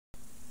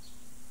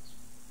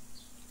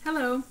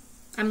Hello,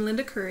 I'm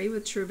Linda Curry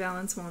with True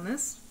Balance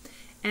Wellness,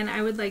 and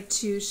I would like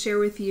to share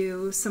with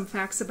you some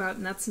facts about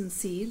nuts and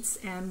seeds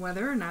and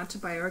whether or not to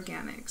buy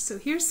organic. So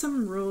here's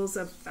some rules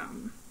of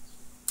thumb.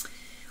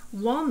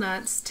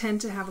 Walnuts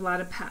tend to have a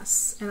lot of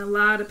pests and a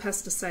lot of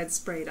pesticides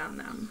sprayed on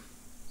them.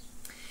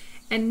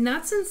 And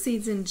nuts and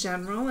seeds in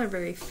general are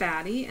very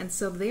fatty, and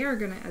so they are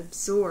going to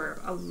absorb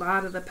a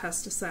lot of the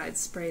pesticides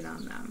sprayed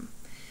on them.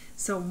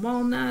 So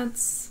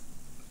walnuts,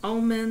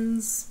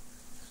 almonds,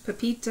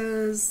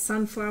 pepitas,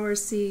 sunflower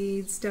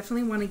seeds,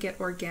 definitely want to get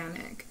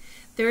organic.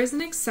 There is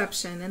an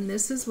exception, and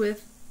this is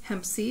with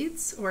hemp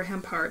seeds or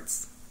hemp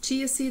hearts,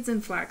 chia seeds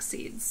and flax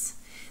seeds.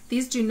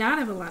 These do not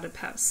have a lot of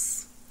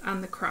pests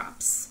on the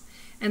crops,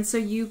 and so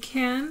you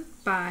can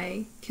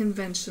buy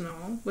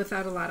conventional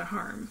without a lot of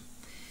harm.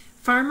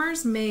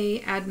 Farmers may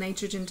add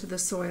nitrogen to the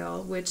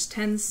soil, which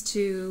tends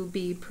to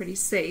be pretty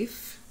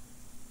safe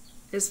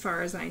as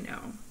far as I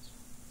know.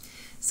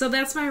 So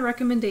that's my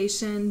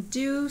recommendation.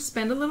 Do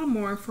spend a little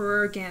more for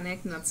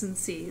organic nuts and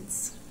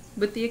seeds,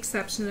 with the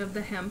exception of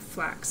the hemp,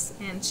 flax,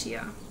 and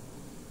chia.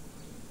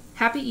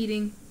 Happy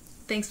eating.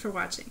 Thanks for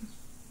watching.